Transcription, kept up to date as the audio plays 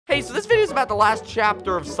Okay, so this video is about the last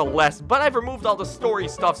chapter of Celeste, but I've removed all the story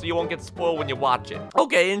stuff so you won't get spoiled when you watch it.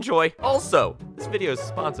 Okay, enjoy. Also, this video is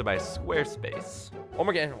sponsored by Squarespace. One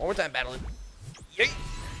more time, battling. Yay!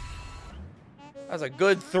 That was a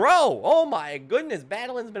good throw. Oh my goodness,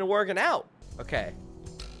 battling's been working out. Okay.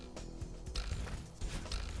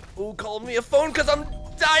 Who called me a phone because I'm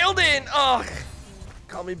dialed in? Ugh.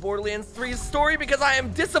 Call me Borderlands 3's story because I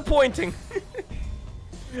am disappointing.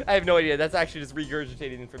 I have no idea. That's actually just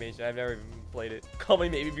regurgitated information. I've never even played it. Call me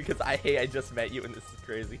maybe because I just met you and this is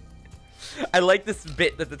crazy. I like this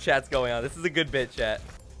bit that the chat's going on. This is a good bit, chat.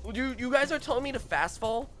 You guys are telling me to fast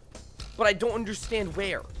fall, but I don't understand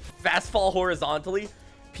where. Fast fall horizontally?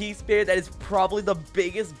 Peace Bear, that is probably the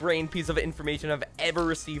biggest brain piece of information I've ever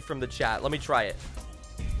received from the chat. Let me try it.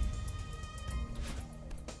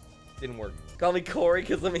 Didn't work. Call me Corey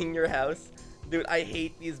because I'm in your house. Dude, I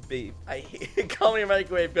hate these beef. I hate call me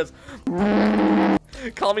microwave because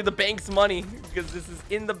call me the bank's money because this is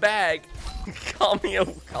in the bag. call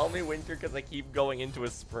me winter because I keep going into a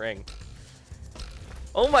spring.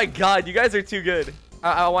 Oh my god, you guys are too good.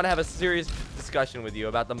 I want to have a serious discussion with you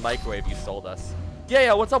about the microwave you sold us.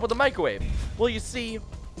 Yeah, what's up with the microwave? Well, you see,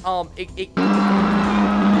 okay,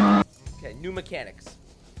 new mechanics.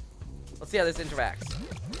 Let's see how this interacts.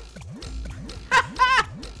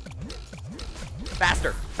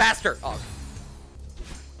 Faster, faster. Oh.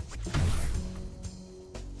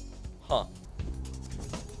 Huh.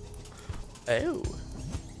 Oh.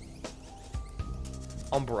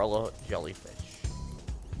 Umbrella jellyfish.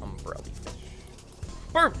 Umbrella fish.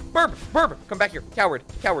 Burb. Come back here. Coward.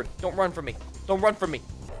 Don't run from me. Don't run from me.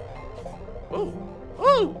 Ooh.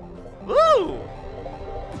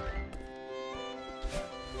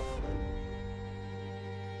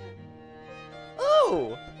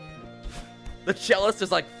 The cellist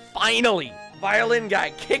is like, finally, violin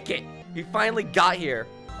guy, kick it. He finally got here.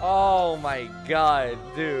 Oh my god,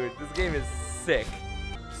 dude, this game is sick.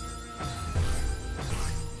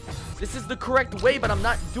 This is the correct way, but I'm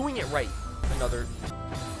not doing it right. Another.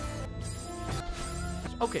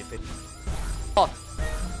 Okay, baby.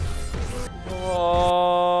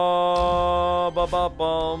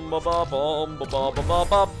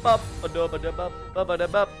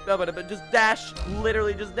 Just dash,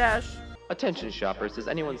 literally just dash. Attention shoppers, has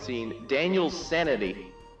anyone seen Daniel's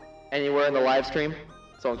Sanity anywhere in the live stream?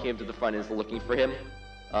 Someone came to the front and is looking for him.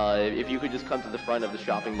 If you could just come to the front of the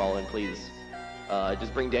shopping mall and please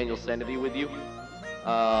just bring Daniel's Sanity with you.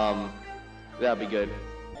 That'd be good.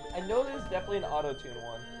 I know there's definitely an auto-tune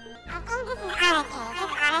one. I think this is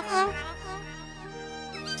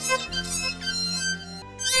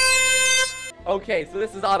auto-tune. Okay, so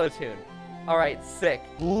this is auto-tune. Alright, sick.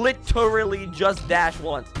 Literally just dash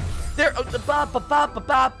once. There, I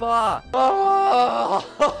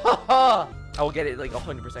will get it like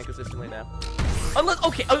 100% consistently now. Unless,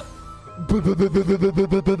 okay.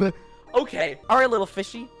 Okay, all right, little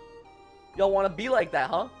fishy. Y'all want to be like that,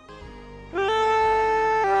 huh?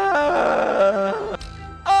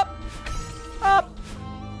 Up.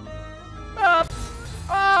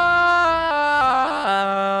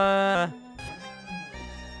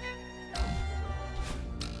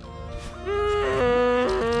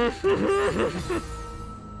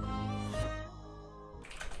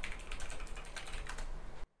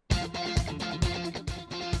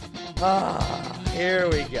 Here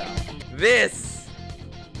we go. This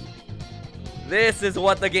is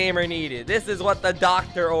what the gamer needed. This is what the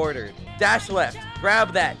doctor ordered. Dash left,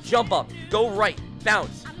 grab that, jump up, go right,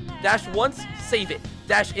 bounce. Dash once, save it.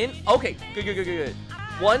 Dash in, okay, good.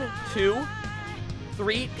 1, 2,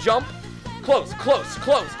 3, jump, close.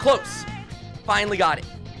 Finally got it.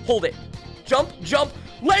 Hold it. Jump.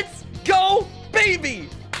 Let's go, baby!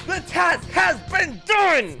 The task has been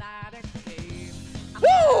done!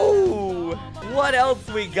 Woo! What else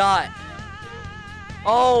we got?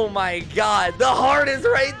 Oh my god, the heart is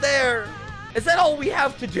right there! Is that all we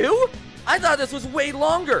have to do? I thought this was way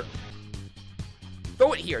longer.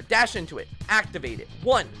 Throw it here, dash into it, activate it.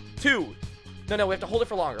 1, 2. No, we have to hold it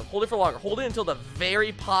for longer. Hold it until the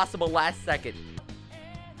very possible last second.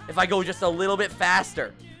 If I go just a little bit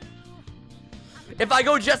faster.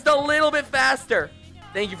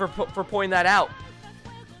 Thank you for pointing that out.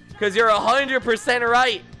 Because you're 100%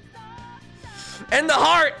 right. And the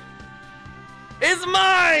heart is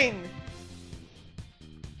mine.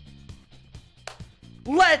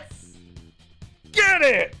 Let's get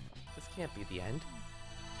it. This can't be the end.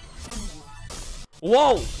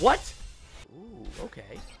 Whoa, what? Ooh,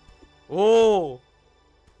 okay. Ooh.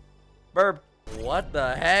 Burb. What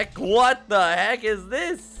the heck? What the heck is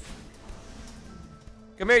this?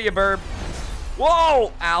 Come here, you burb.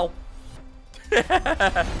 Whoa! Ow.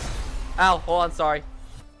 Ow, hold on, sorry.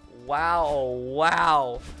 Wow,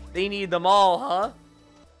 wow. They need them all, huh?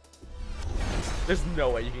 There's no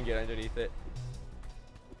way you can get underneath it.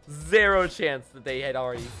 Zero chance that they had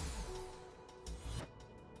already.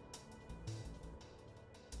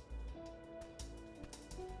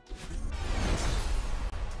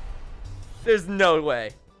 There's no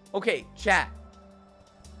way. Okay, chat.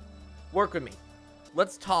 Work with me.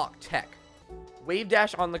 Let's talk tech. Wave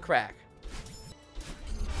dash on the crack.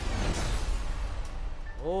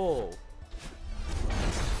 Oh.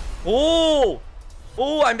 Oh.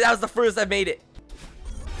 Oh, that was the first I made it.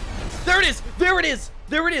 There it is. There it is.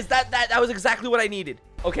 There it is. That was exactly what I needed.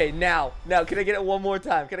 Okay, now, can I get it one more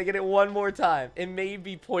time? Can I get it one more time? It may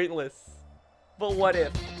be pointless, but what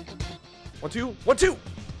if? 1, 2, 1, 2.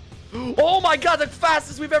 Oh my god, the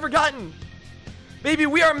fastest we've ever gotten. Baby,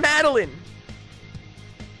 we are Madeline.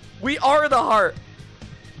 We are the heart.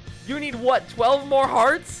 You need what, 12 more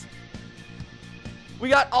hearts? We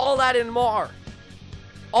got all that and more.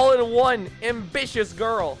 All in one ambitious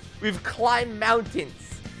girl. We've climbed mountains.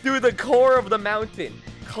 Through the core of the mountain.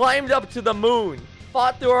 Climbed up to the moon.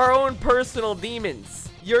 Fought through our own personal demons.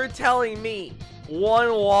 You're telling me one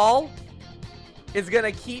wall is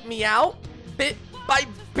gonna keep me out? Bit by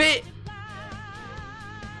bit.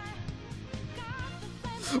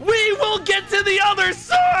 We will get to the other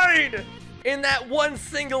side! In that one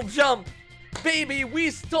single jump. Baby, we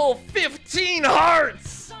stole 15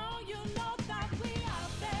 hearts!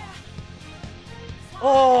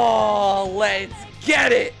 Oh, let's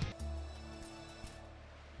get it!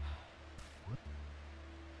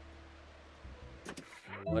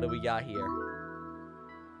 What do we got here?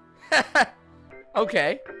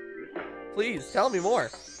 Okay. Please, tell me more.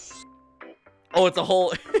 Oh, it's a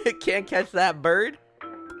whole... It can't catch that bird?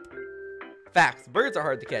 Facts. Birds are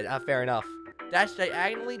hard to catch. Fair enough. Dash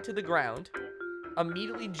diagonally to the ground.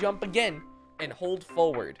 Immediately jump again. And hold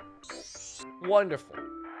forward. Wonderful.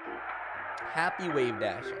 Happy wave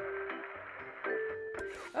dashing.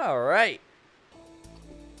 Alright.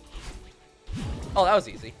 Oh, that was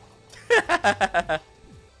easy.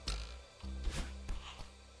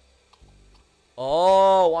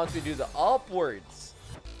 Oh, wants me to do the upwards.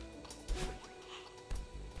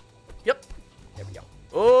 Yep. There we go.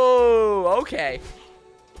 Oh, okay.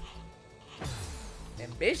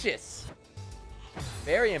 Ambitious.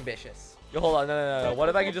 Very ambitious. Yo, hold on. No. What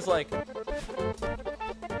if I could just like...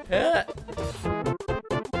 Huh.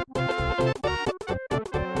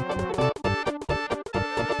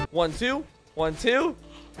 1, 2. 1, 2.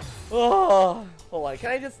 Oh, hold on.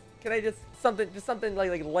 Can I just something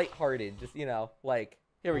like lighthearted, just, you know, like,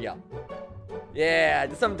 here we go. Yeah,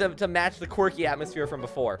 just something to match the quirky atmosphere from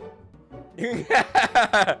before. Hey,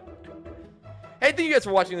 thank you guys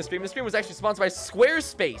for watching the stream. The stream was actually sponsored by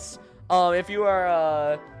Squarespace. If you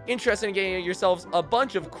are interested in getting yourselves a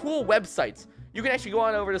bunch of cool websites, you can actually go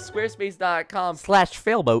on over to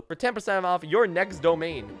squarespace.com/failboat for 10% off your next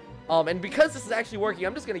domain. And because this is actually working,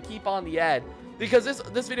 I'm just gonna keep on the ad because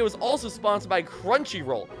this video is also sponsored by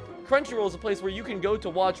Crunchyroll. Crunchyroll is a place where you can go to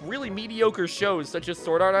watch really mediocre shows such as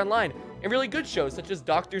Sword Art Online and really good shows such as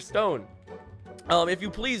Dr. Stone. If you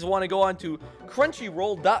please want to go on to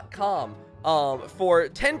crunchyroll.com for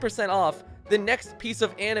 10% off the next piece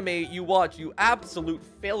of anime you watch, you absolute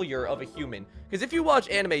failure of a human. Because if you watch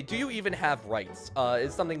anime, do you even have rights?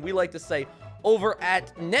 Is something we like to say over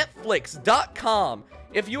at netflix.com.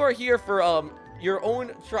 If you are here for your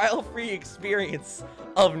own trial-free experience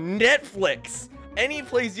of Netflix, any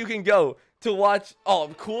place you can go to watch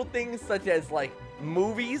cool things such as like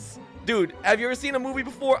movies. Dude, have you ever seen a movie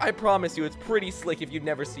before? I promise you, it's pretty slick if you've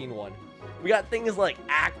never seen one. We got things like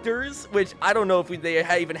actors, which I don't know if they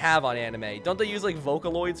even have on anime. Don't they use like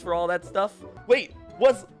Vocaloids for all that stuff? Wait,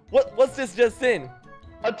 what's this just in?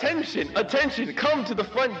 Attention, attention, come to the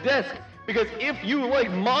front desk. Because if you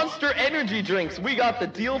like Monster Energy drinks, we got the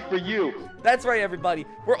deal for you. That's right, everybody.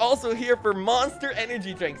 We're also here for Monster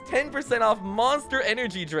Energy drinks. 10% off Monster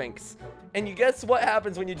Energy drinks. And you guess what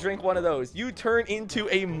happens when you drink one of those? You turn into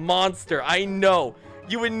a monster. I know.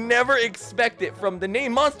 You would never expect it from the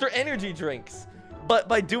name Monster Energy drinks. But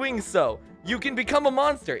by doing so, you can become a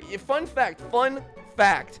monster. Fun fact.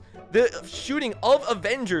 The shooting of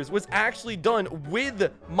Avengers was actually done with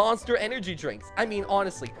Monster Energy drinks. I mean,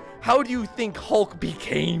 honestly, how do you think Hulk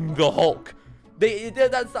became the Hulk?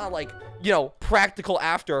 That's not like, you know, practical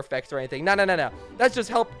After Effects or anything. No. That's just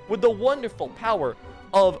help with the wonderful power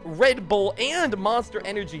of Red Bull and Monster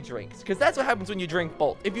Energy drinks. Because that's what happens when you drink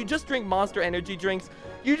both. If you just drink Monster Energy drinks,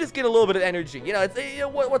 you just get a little bit of energy. You know,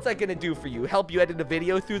 what's that going to do for you? Help you edit a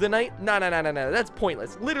video through the night? No. That's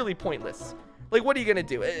pointless. Literally pointless. Like, what are you going to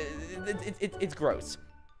do? It's gross.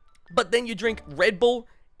 but then you drink Red Bull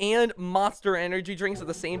and Monster energy drinks at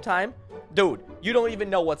the same time, dude, you don't even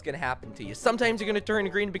know what's gonna happen to you. Sometimes you're gonna turn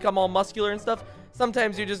green and become all muscular and stuff.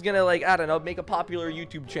 Sometimes you're just gonna, like, I don't know, make a popular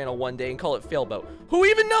YouTube channel one day and call it Failboat. Who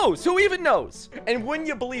even knows? Who even knows? And wouldn't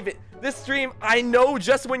you believe it, this stream, I know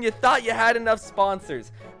just when you thought you had enough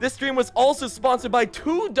sponsors, this stream was also sponsored by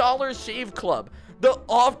 $2 Shave Club, the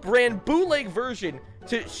off-brand bootleg version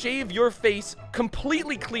to shave your face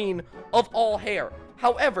completely clean of all hair.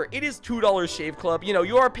 However, it is $2 Shave Club. You know,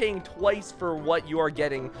 you are paying twice for what you are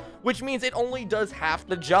getting, which means it only does half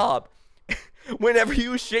the job. Whenever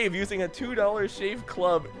you shave using a $2 Shave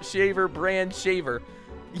Club shaver brand shaver,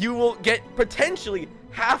 you will get potentially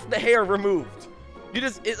half the hair removed. You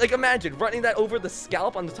just, like, imagine running that over the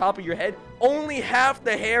scalp on the top of your head. Only half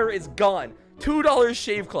the hair is gone. $2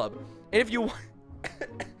 Shave Club. And if you want,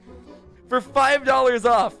 for $5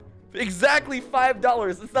 off, exactly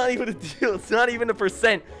 $5. It's not even a deal. It's not even a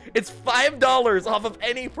percent. It's $5 off of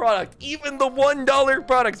any product, even the $1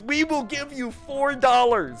 products. We will give you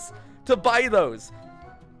 $4 to buy those.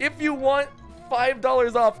 If you want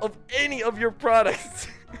 $5 off of any of your products,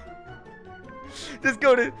 just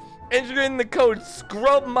go to enter in the code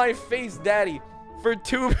Scrub My Face Daddy for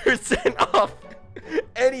 2% off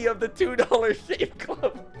any of the $2 Shave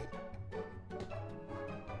Club.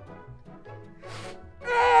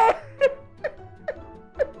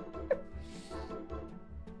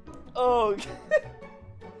 Oh.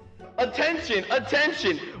 Attention,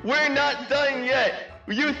 attention, we're not done yet.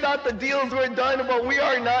 You thought the deals were done, but we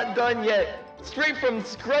are not done yet. Straight from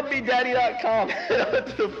scrubbydaddy.com, head out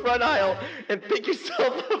to the front aisle and pick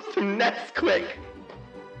yourself up some Nesquik.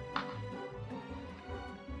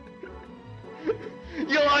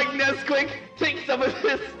 You like Nesquik? Take some of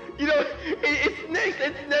this. You know, it's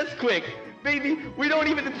Nesquik. Baby, we don't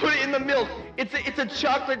even put it in the milk. It's a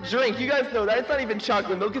chocolate drink. You guys know that. It's not even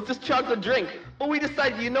chocolate milk. It's just chocolate drink. But we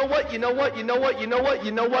decided, you know what? We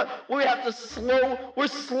have to we're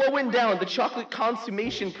slowing down the chocolate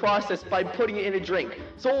consummation process by putting it in a drink.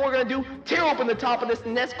 So what we're going to do, tear open the top of this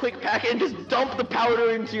Nesquik packet and just dump the powder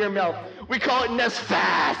into your mouth. We call it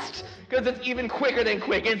Nesfast because it's even quicker than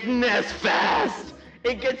quick. It's Nesfast.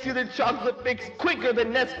 It gets you the chocolate fix quicker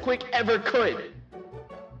than Nesquik ever could.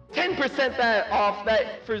 10% that off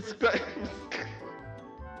that for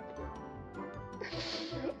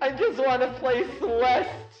I just want to play Celeste.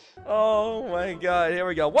 Oh my god, here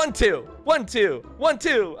we go. 1, 2, 1, 2, 1,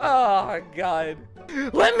 2. Oh god.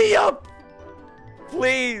 Let me up!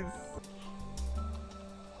 Please.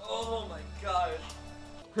 Oh my god.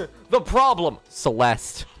 The problem,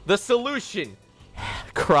 Celeste. The solution.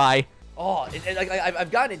 Cry. Oh,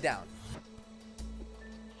 I've gotten it down.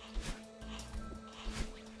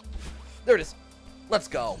 There it is. Let's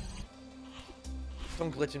go.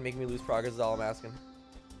 Don't glitch and make me lose progress is all I'm asking.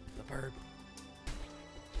 The bird.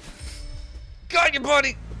 Got you,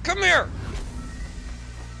 buddy. Come here.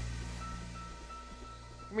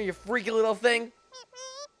 Come here, you freaky little thing.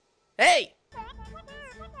 Hey.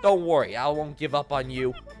 Don't worry. I won't give up on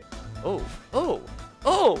you. Oh. Oh.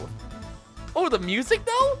 Oh. Oh, the music,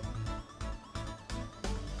 though?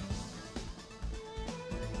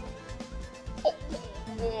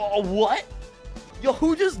 Oh, what? Yo,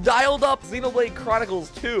 who just dialed up Xenoblade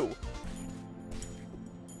Chronicles 2?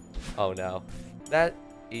 Oh no. That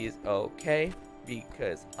is okay,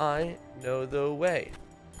 because I know the way.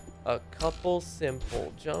 A couple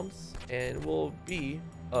simple jumps and we'll be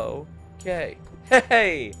okay.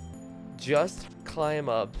 Hey! Just climb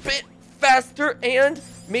a bit faster and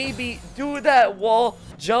maybe do that wall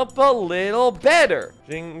jump a little better.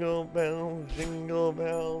 Jingle bells, jingle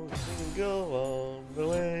all the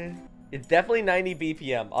way. It's definitely 90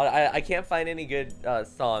 BPM. I can't find any good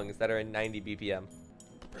songs that are in 90 BPM.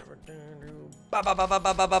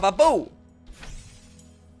 Boo!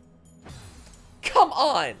 Come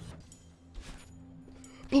on!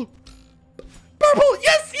 Purple!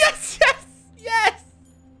 Yes, yes, yes, yes!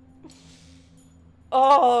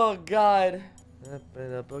 Oh, God. Up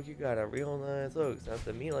in a book, you got a real nice look. Sounds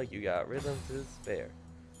to me like you got rhythm to spare.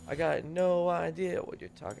 I got no idea what you're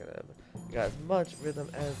talking about. You got as much rhythm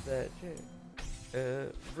as that chair.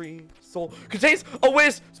 Every soul contains a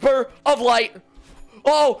whisper of light.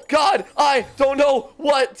 Oh, God, I don't know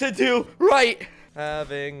what to do right.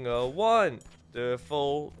 Having a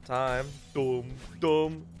wonderful time. Dum,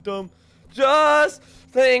 dum, dum. Just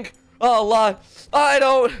think a lot. I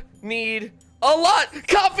don't need a lot.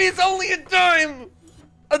 Coffee is only a dime.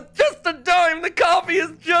 Just a dime. The coffee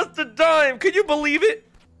is just a dime. Could you believe it?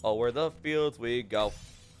 Oh, where the fields we go.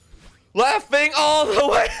 Laughing all the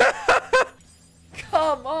way.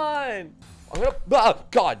 Come on. I'm gonna, oh,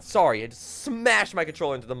 God, sorry. I just smashed my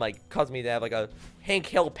controller into the mic. Caused me to have like a Hank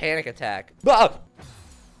Hill panic attack.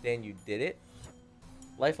 Dan, you did it?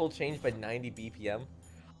 Life will change by 90 BPM.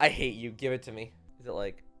 I hate you. Give it to me. Is it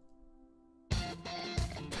like...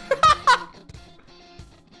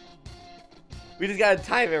 We just gotta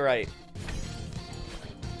time it right.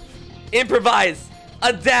 Improvise.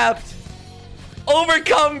 Adapt.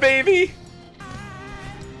 Overcome, baby.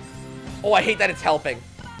 Oh, I hate that it's helping.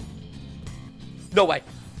 No way.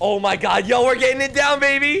 Oh my God. Yo, we're getting it down,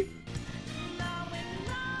 baby.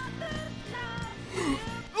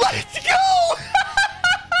 Let's go.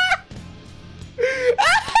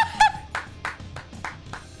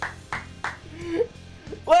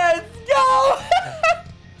 Let's go.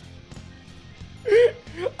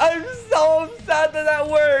 I'm so upset that that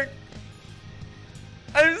worked.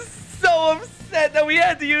 I'm so upset that we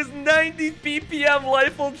had to use 90 BPM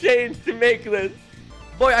life will change to make this.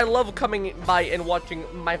 Boy, I love coming by and watching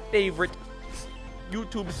my favorite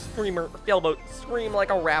YouTube streamer, Failboat, scream like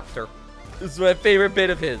a raptor. This is my favorite bit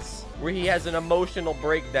of his, where he has an emotional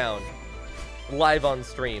breakdown live on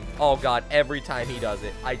stream. Oh God, every time he does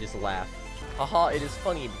it, I just laugh. Haha, it is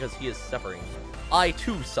funny because he is suffering. I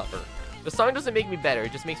too suffer. The song doesn't make me better,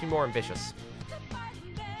 it just makes me more ambitious.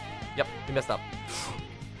 Yep, we messed up.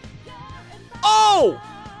 Oh!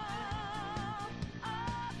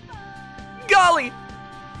 Golly!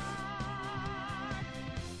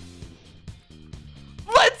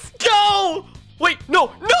 Let's go! Wait,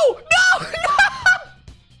 no, no, no, no!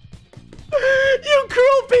 You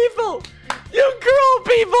cruel people! You cruel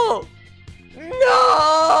people!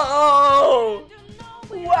 No!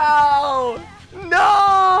 Wow! No!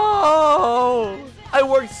 I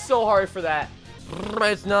worked so hard for that.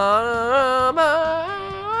 It's not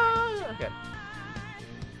okay.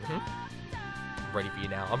 I'm ready for you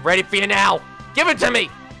now. I'm ready for you now. Give it to me.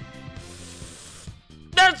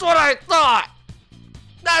 That's what I thought.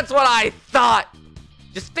 That's what I thought.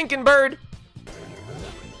 You stinking bird.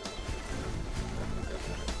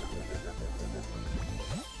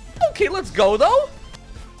 Okay, let's go though.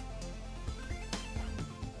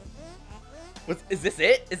 Is this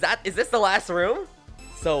it? Is this the last room?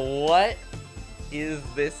 So what is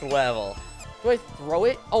this level? Do I throw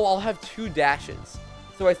it? Oh, I'll have 2 dashes.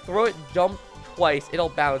 So I throw it, jump twice, it'll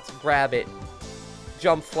bounce, grab it,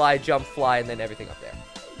 jump, fly, and then everything up there.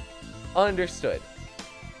 Understood.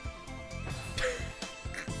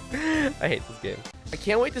 I hate this game. I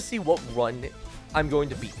can't wait to see what run I'm going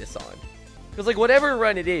to beat this on. Because, like, whatever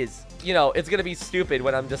run it is, you know, it's going to be stupid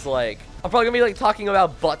when I'm just, like... I'm probably going to be, like, talking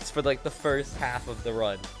about butts for, like, the first half of the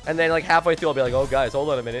run. And then, like, halfway through, I'll be like, oh, guys, hold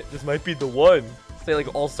on a minute. This might be the one. Say,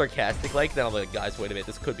 like, all sarcastic, like, then I'll be like, guys, wait a minute.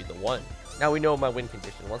 This could be the one. Now we know my win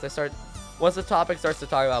condition. Once the topic starts to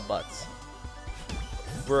talk about butts,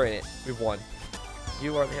 we're in it. We've won.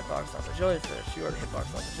 You are the hitbox, not the jellyfish. You are the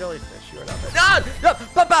hitbox, not the jellyfish. You are not the... Ah! No!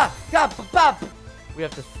 Papa! Papa! We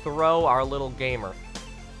have to throw our little gamer.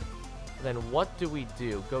 Then what do we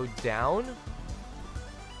do? Go down?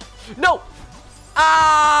 No!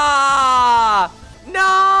 Ah!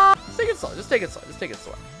 No! Just take it slow. Just take it slow. Just take it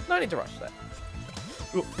slow. No need to rush that.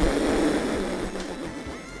 Ooh.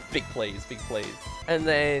 Big plays. Big plays. And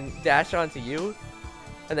then dash onto you.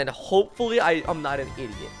 And then hopefully I'm not an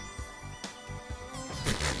idiot.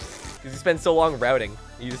 Because you spend so long routing.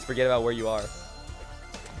 You just forget about where you are.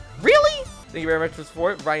 Really? Thank you very much for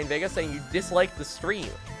support. Ryan Vega saying you dislike the stream.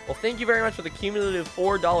 Well, thank you very much for the cumulative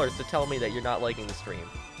 $4 to tell me that you're not liking the stream.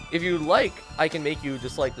 If you like, I can make you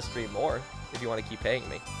dislike the stream more if you want to keep paying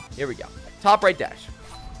me. Here we go. Top right dash.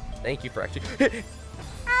 Thank you for actually...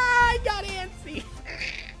 I got antsy.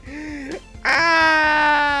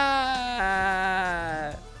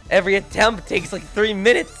 Every attempt takes like 3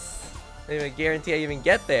 minutes. I don't even guarantee I even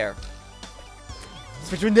get there.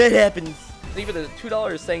 Especially when that happens. Thank you for the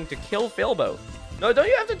 $2 saying to kill Failboat. No, you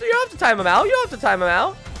don't have to time him out. You don't have to time him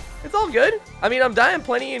out. It's all good. I mean, I'm dying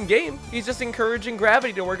plenty in game. He's just encouraging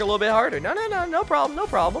gravity to work a little bit harder. No problem, no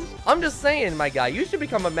problem. I'm just saying, my guy, you should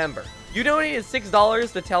become a member. You donated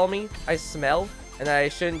 $6 to tell me I smell and that I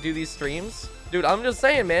shouldn't do these streams. Dude, I'm just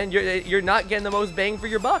saying, man, you're not getting the most bang for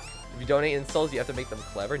your buck. If you donate insults, you have to make them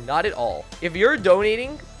clever. Not at all. If you're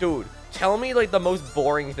donating, dude, tell me like the most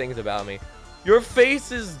boring things about me. Your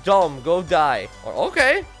face is dumb. Go die. Or,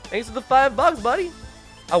 okay. Thanks for the $5, buddy.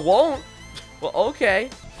 I won't. Well,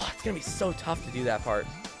 okay. Oh, it's gonna be so tough to do that part.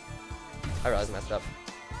 I realize I messed up.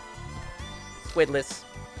 Squidless.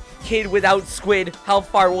 Kid without squid. How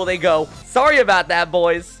far will they go? Sorry about that,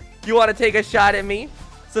 boys. You want to take a shot at me?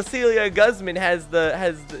 Cecilia Guzman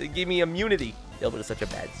give me immunity. Failboat is such a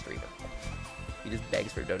bad streamer. He just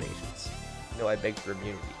begs for donations. No, I beg for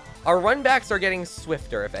immunity. Our run backs are getting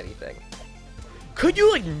swifter, if anything. Could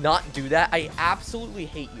you, like, not do that? I absolutely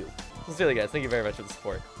hate you. Sincerely, guys, thank you very much for the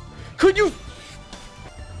support. Could you...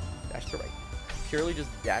 Dash to right. Purely just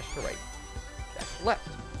dash to right. Dash to left.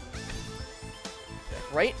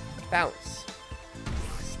 Dash right. Bounce.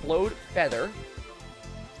 Explode feather.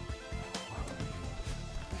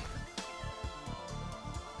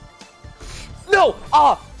 No!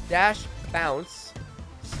 Ah! Dash, bounce,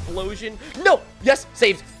 explosion. No! Yes!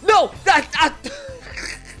 Saved! No!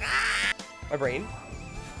 My brain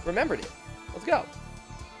remembered it. Let's go.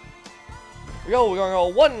 Here we go. We're going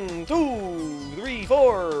to go 1, 2, 3,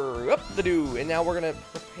 4. Up the do. And now we're going to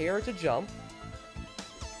prepare to jump.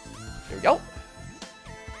 Here we go.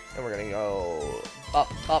 And we're going to go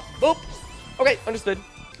up, up, boop. Okay, understood.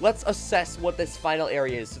 Let's assess what this final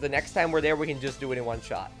area is. So the next time we're there, we can just do it in one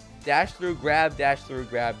shot. Dash through, grab, dash through,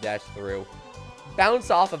 grab, dash through.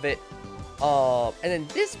 Bounce off of it. And then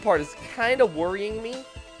this part is kind of worrying me.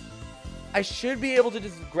 I should be able to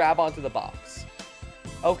just grab onto the box.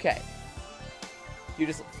 Okay. You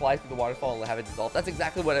just fly through the waterfall and have it dissolve. That's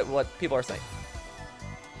exactly what people are saying.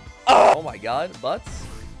 Oh my god, butts.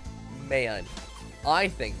 Man, I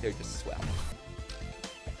think they're just swell.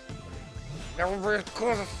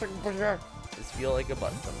 Just feel like a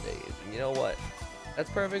butt some days. And you know what? That's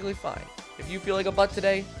perfectly fine. If you feel like a butt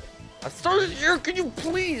today, I'm starting here. Can you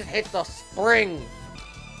please hit the spring?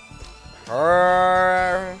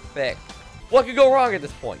 Perfect. What could go wrong at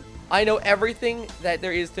this point? I know everything that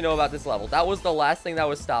there is to know about this level. That was the last thing that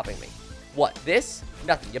was stopping me. What? This?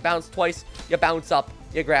 Nothing. You bounce twice. You bounce up.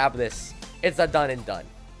 You grab this. It's a done and done.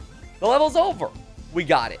 The level's over. We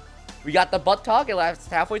got it. We got the butt talk. It lasts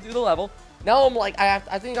halfway through the level. Now I'm like, I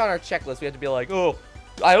think on our checklist we have to be like, oh,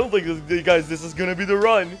 I don't think this is gonna be the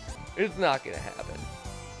run. It's not gonna happen.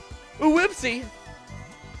 Ooh, whoopsie.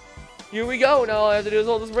 Here we go. Now all I have to do is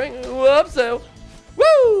hold the spring. Whoopsie.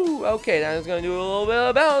 Woo! Okay, now it's gonna do a little bit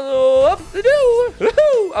of bounce. Up the do.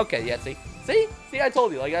 Woohoo! Okay, yeah, see, I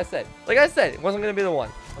told you. Like I said, it wasn't gonna be the one.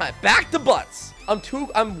 All right, back to butts.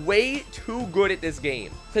 I'm way too good at this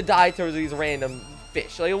game to die to these random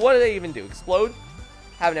fish. Like, what do they even do? Explode?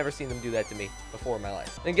 Haven't ever seen them do that to me before in my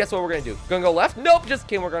life. And guess what we're gonna do? Gonna go left? Nope, just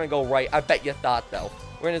kidding. We're gonna go right. I bet you thought though.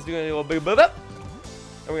 We're gonna do a big up.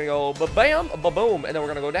 And we're gonna go ba-bam, ba-boom, and then we're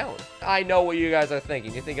gonna go down. I know what you guys are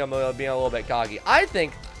thinking. You think I'm being a little bit cocky. I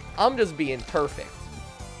think I'm just being perfect.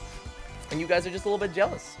 And you guys are just a little bit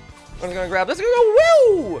jealous. I'm gonna grab this, and go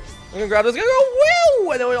woo! I'm gonna grab this, and go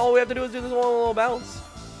woo! And then all we have to do is do this one little bounce.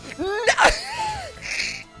 No!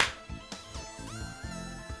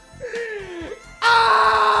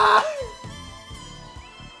 Ah!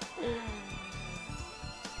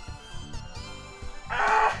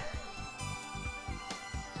 Ah!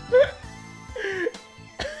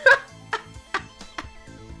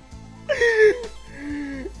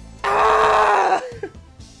 Ah!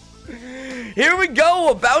 Here we go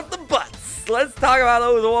about the butts. Let's talk about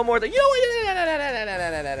those one more thing. You know what?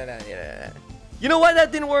 You know why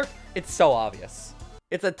that didn't work? It's so obvious.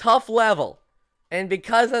 It's a tough level. And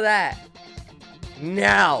because of that,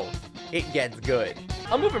 now it gets good.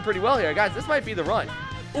 I'm moving pretty well here, guys. This might be the run.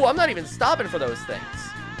 Oh, I'm not even stopping for those things.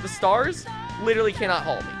 The stars literally cannot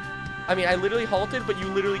halt me. I mean, I literally halted, but you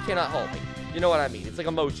literally cannot halt me. You know what I mean? It's like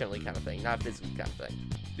emotionally kind of thing, not physically kind of thing.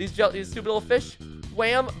 These stupid little fish,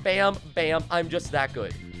 wham, bam, bam. I'm just that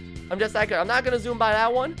good. I'm just that good. I'm not going to zoom by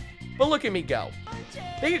that one, but look at me go.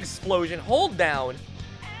 Big explosion. Hold down.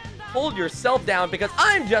 Hold yourself down because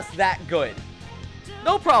I'm just that good.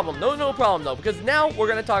 No problem. No problem, though, because now we're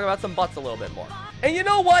going to talk about some butts a little bit more. And you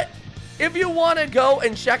know what? If you want to go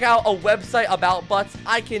and check out a website about butts,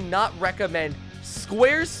 I cannot recommend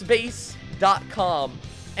Squarespace.com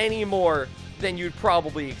any more than you'd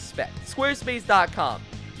probably expect. Squarespace.com.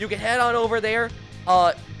 You can head on over there.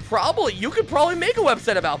 You could probably make a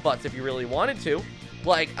website about butts if you really wanted to.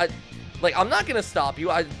 Like I'm not gonna stop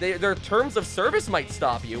you. Their terms of service might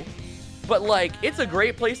stop you, but like it's a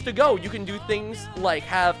great place to go. You can do things like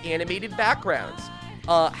have animated backgrounds,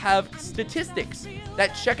 have statistics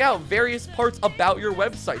that check out various parts about your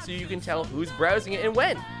website so you can tell who's browsing it and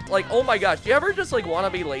when. Like, oh my gosh, do you ever just like want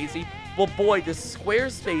to be lazy? Well, boy, does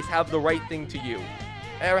Squarespace have the right thing to you.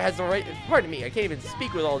 It has the right, pardon me, I can't even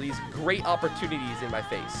speak with all these great opportunities in my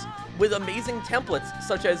face. With amazing templates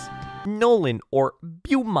such as Nolan or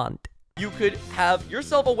Beaumont. You could have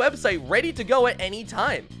yourself a website ready to go at any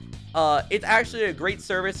time. It's actually a great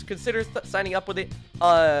service. Consider signing up with it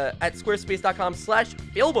at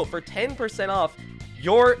squarespace.com/Failboat for 10% off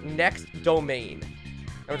your next domain.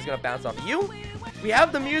 And we're just gonna bounce off of you. We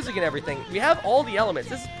have the music and everything. We have all the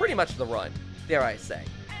elements. This is pretty much the run, dare I say.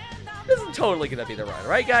 This is totally gonna be the run,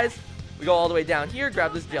 right, guys? We go all the way down here,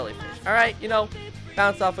 grab this jellyfish. All right, you know,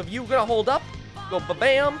 bounce off of you. We're gonna hold up, go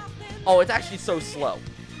ba-bam. Oh, it's actually so slow.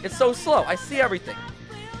 It's so slow. I see everything.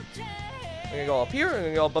 We're gonna go up here. We're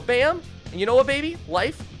gonna go ba-bam. And you know what, baby?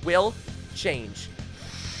 Life will change.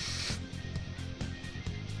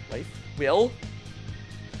 Life will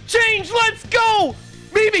change. Let's go.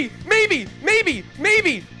 Maybe, maybe, maybe,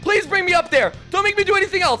 maybe. Please bring me up there. Don't make me do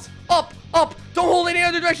anything else. Up, up. Don't hold any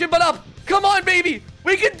other direction but up. Come on, baby.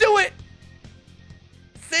 We can do it.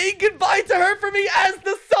 Say goodbye to her for me as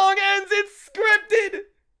the song ends. It's scripted.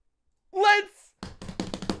 Let's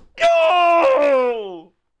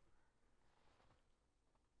go.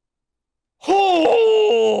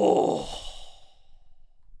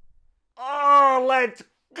 Oh, let's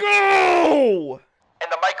go.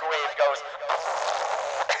 And the microwave goes.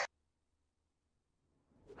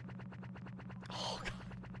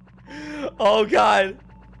 Oh God.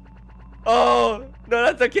 Oh no,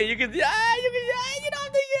 that's okay. You can. You don't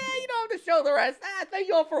have to show the rest. Thank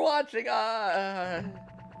you all for watching.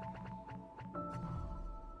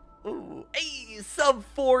 Ooh, hey, sub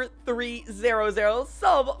 4300,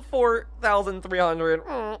 sub 4,300.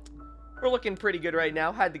 We're looking pretty good right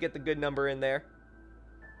now. Had to get the good number in there.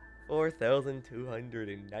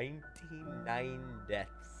 4,299 deaths.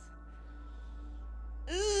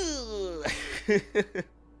 Ooh.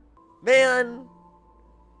 Man,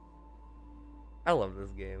 I love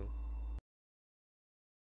this game.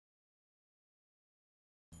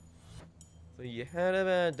 So you had a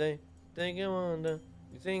bad day, take it one down.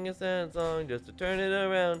 You sing a sad song just to turn it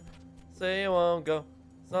around. Say you won't go,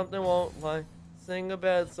 something won't lie. Sing a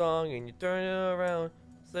bad song and you turn it around.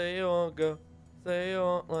 Say you won't go, say you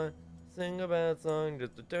won't lie. Sing a bad song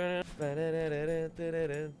just to turn it.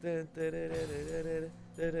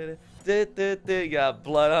 You got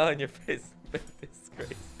blood on your face.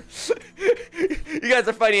 Disgrace. You guys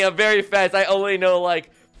are fighting up very fast. I only know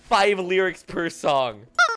like 5 lyrics per song.